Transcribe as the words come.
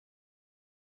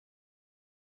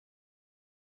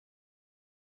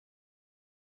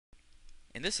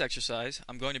In this exercise,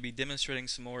 I'm going to be demonstrating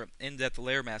some more in-depth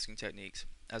layer masking techniques,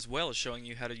 as well as showing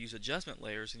you how to use adjustment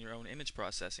layers in your own image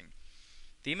processing.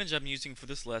 The image I'm using for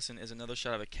this lesson is another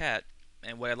shot of a cat,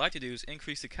 and what I'd like to do is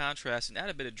increase the contrast and add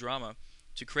a bit of drama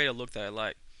to create a look that I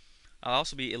like. I'll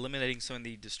also be eliminating some of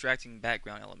the distracting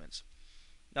background elements.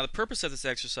 Now, the purpose of this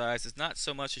exercise is not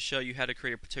so much to show you how to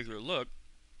create a particular look,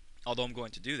 although I'm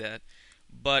going to do that,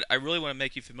 but I really want to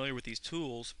make you familiar with these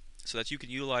tools so that you can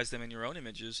utilize them in your own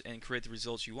images and create the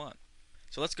results you want.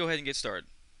 So let's go ahead and get started.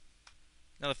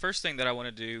 Now, the first thing that I want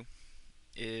to do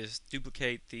is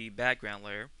duplicate the background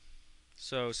layer.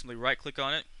 So simply right click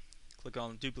on it, click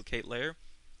on duplicate layer,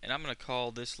 and I'm going to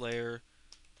call this layer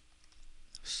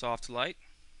soft light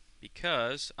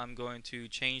because I'm going to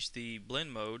change the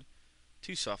blend mode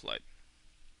to soft light.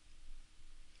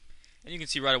 And you can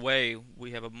see right away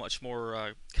we have a much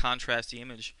more contrasty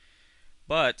image,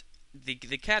 but the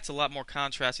cat's a lot more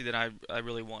contrasty than I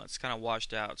really want. It's kind of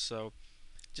washed out. So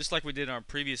just like we did in our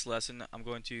previous lesson, I'm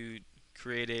going to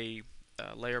create a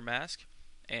layer mask,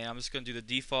 and I'm just going to do the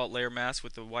default layer mask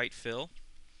with the white fill,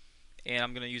 and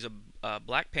I'm going to use a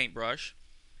black paintbrush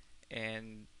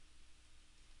and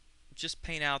just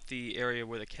paint out the area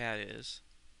where the cat is.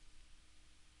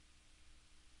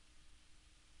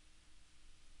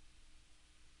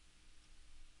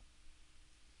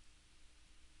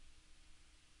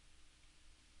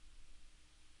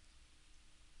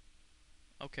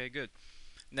 Okay, good.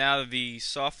 Now the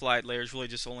soft light layer is really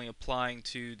just only applying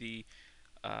to the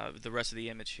rest of the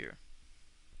image here.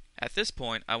 At this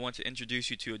point, I want to introduce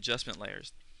you to adjustment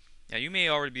layers. Now you may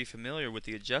already be familiar with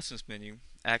the adjustments menu,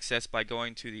 accessed by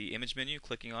going to the image menu,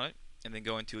 clicking on it, and then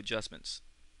going to adjustments.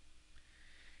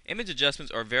 Image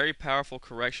adjustments are very powerful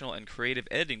correctional and creative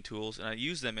editing tools, and I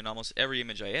use them in almost every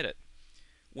image I edit.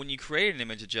 When you create an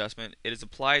image adjustment, it is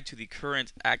applied to the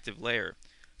current active layer.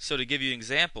 So to give you an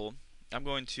example, I'm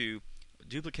going to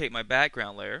duplicate my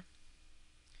background layer,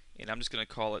 and I'm just going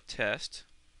to call it test,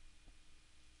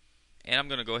 and I'm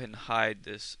going to go ahead and hide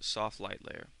this soft light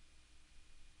layer.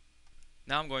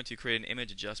 Now I'm going to create an image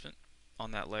adjustment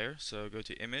on that layer. So go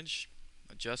to image,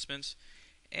 adjustments,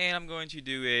 and I'm going to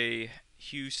do a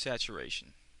hue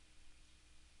saturation.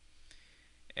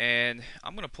 And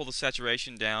I'm going to pull the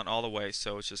saturation down all the way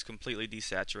so it's just completely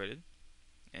desaturated,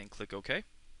 and click OK.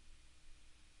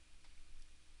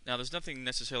 Now there's nothing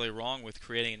necessarily wrong with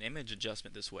creating an image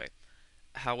adjustment this way.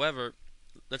 However,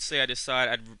 let's say I decide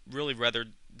I'd really rather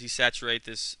desaturate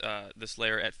this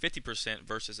layer at 50%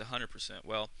 versus 100%.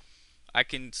 Well, I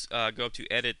can go up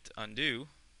to Edit, Undo,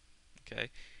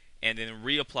 okay, and then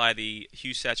reapply the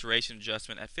hue saturation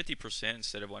adjustment at 50%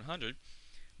 instead of 100.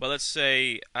 But let's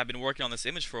say I've been working on this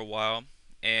image for a while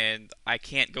and I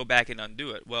can't go back and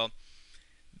undo it. Well,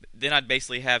 then I'd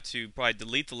basically have to probably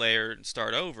delete the layer and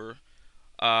start over.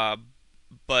 Uh,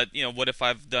 but what if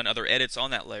I've done other edits on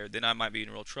that layer? Then I might be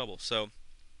in real trouble. So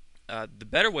the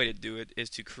better way to do it is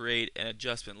to create an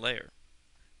adjustment layer.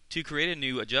 To create a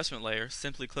new adjustment layer,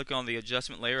 simply click on the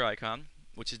adjustment layer icon,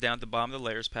 which is down at the bottom of the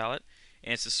layers palette,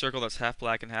 and it's a circle that's half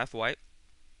black and half white.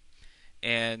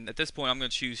 And at this point I'm going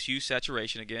to choose hue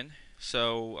saturation again.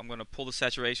 So I'm going to pull the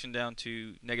saturation down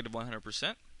to negative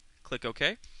 100%, click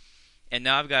OK, and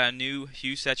now I've got a new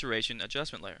hue saturation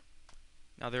adjustment layer.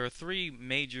 Now there are three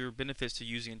major benefits to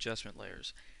using adjustment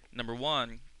layers. Number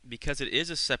one, because it is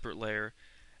a separate layer,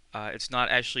 it's not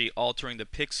actually altering the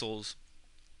pixels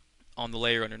on the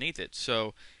layer underneath it,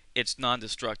 so it's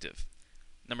non-destructive.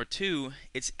 Number two,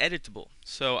 it's editable,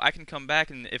 so I can come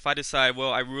back and if I decide,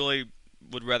 well, I really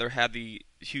would rather have the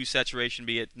hue saturation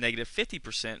be at negative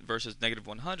 50% versus negative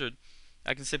 100,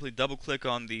 I can simply double click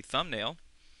on the thumbnail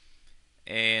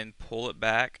and pull it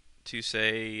back to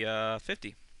say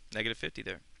 50, negative 50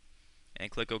 there, and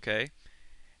click OK.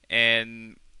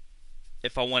 And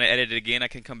if I want to edit it again, I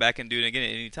can come back and do it again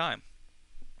at any time.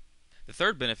 The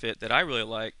third benefit that I really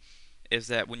like is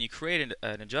that when you create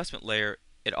an adjustment layer,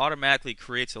 it automatically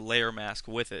creates a layer mask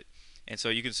with it. And so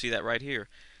you can see that right here.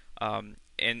 And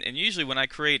usually when I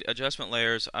create adjustment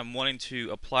layers, I'm wanting to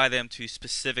apply them to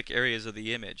specific areas of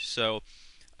the image. So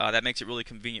that makes it really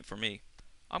convenient for me.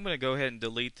 I'm going to go ahead and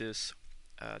delete this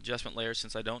adjustment layer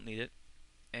since I don't need it.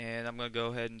 And I'm going to go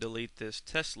ahead and delete this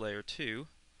test layer too,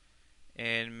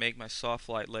 and make my soft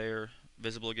light layer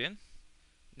visible again.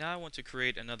 Now I want to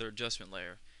create another adjustment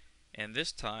layer, and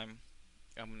this time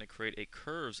I'm going to create a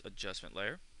curves adjustment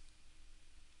layer,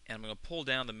 and I'm going to pull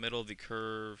down the middle of the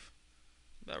curve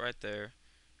about right there,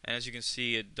 and as you can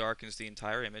see it darkens the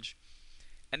entire image.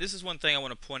 And this is one thing I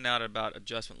want to point out about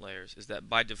adjustment layers, is that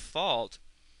by default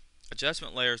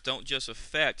adjustment layers don't just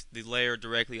affect the layer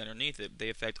directly underneath it, they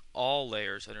affect all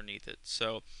layers underneath it.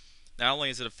 So not only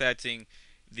is it affecting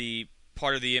the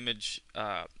part of the image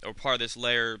or part of this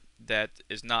layer that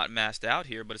is not masked out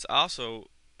here, but it's also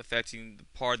affecting the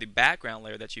part of the background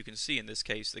layer that you can see, in this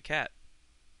case the cat.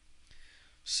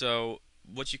 So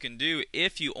what you can do,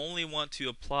 if you only want to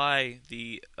apply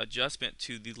the adjustment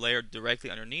to the layer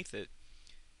directly underneath it,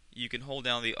 you can hold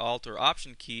down the Alt or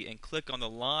Option key and click on the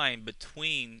line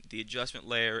between the adjustment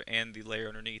layer and the layer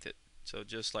underneath it. So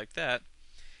just like that.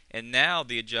 And now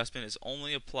the adjustment is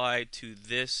only applied to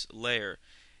this layer.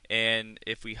 And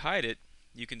if we hide it,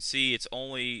 you can see it's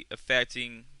only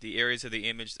affecting the areas of the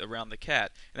image around the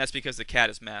cat. And that's because the cat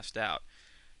is masked out.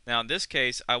 Now in this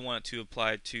case, I want it to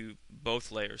apply to both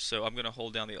layers. So I'm going to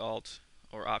hold down the Alt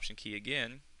or Option key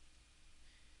again,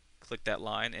 click that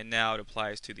line, and now it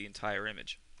applies to the entire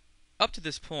image. Up to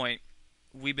this point,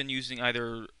 we've been using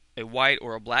either a white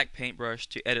or a black paintbrush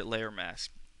to edit layer masks,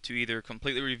 to either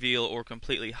completely reveal or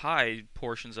completely hide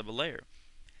portions of a layer.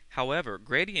 However,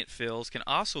 gradient fills can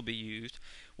also be used,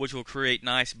 which will create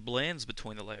nice blends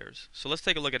between the layers. So let's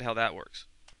take a look at how that works.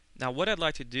 Now what I'd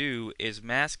like to do is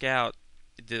mask out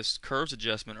this curves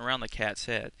adjustment around the cat's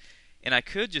head. And I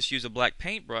could just use a black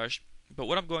paintbrush, but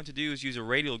what I'm going to do is use a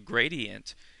radial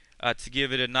gradient to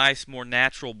give it a nice, more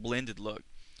natural blended look.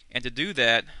 And to do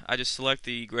that, I just select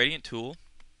the gradient tool,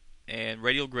 and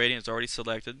radial gradient is already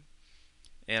selected.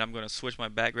 And I'm going to switch my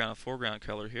background and foreground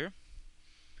color here.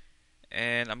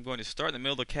 And I'm going to start in the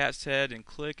middle of the cat's head and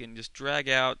click and just drag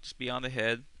out just beyond the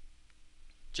head,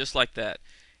 just like that.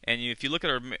 And if you look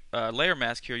at our layer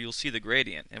mask here, you'll see the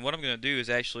gradient. And what I'm going to do is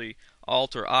actually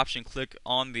Alt or Option click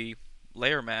on the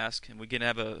layer mask, and we can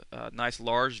have a nice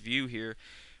large view here,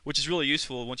 which is really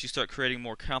useful once you start creating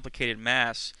more complicated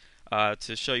masks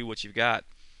to show you what you've got.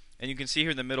 And you can see here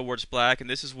in the middle where it's black, and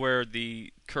this is where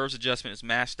the curves adjustment is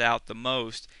masked out the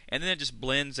most, and then it just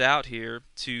blends out here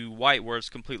to white where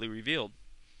it's completely revealed.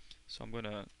 So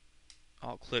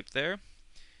I'll click there,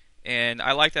 and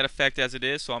I like that effect as it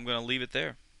is, so I'm going to leave it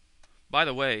there. By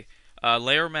the way,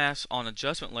 layer masks on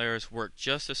adjustment layers work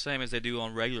just the same as they do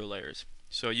on regular layers,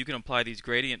 so you can apply these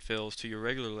gradient fills to your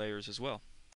regular layers as well.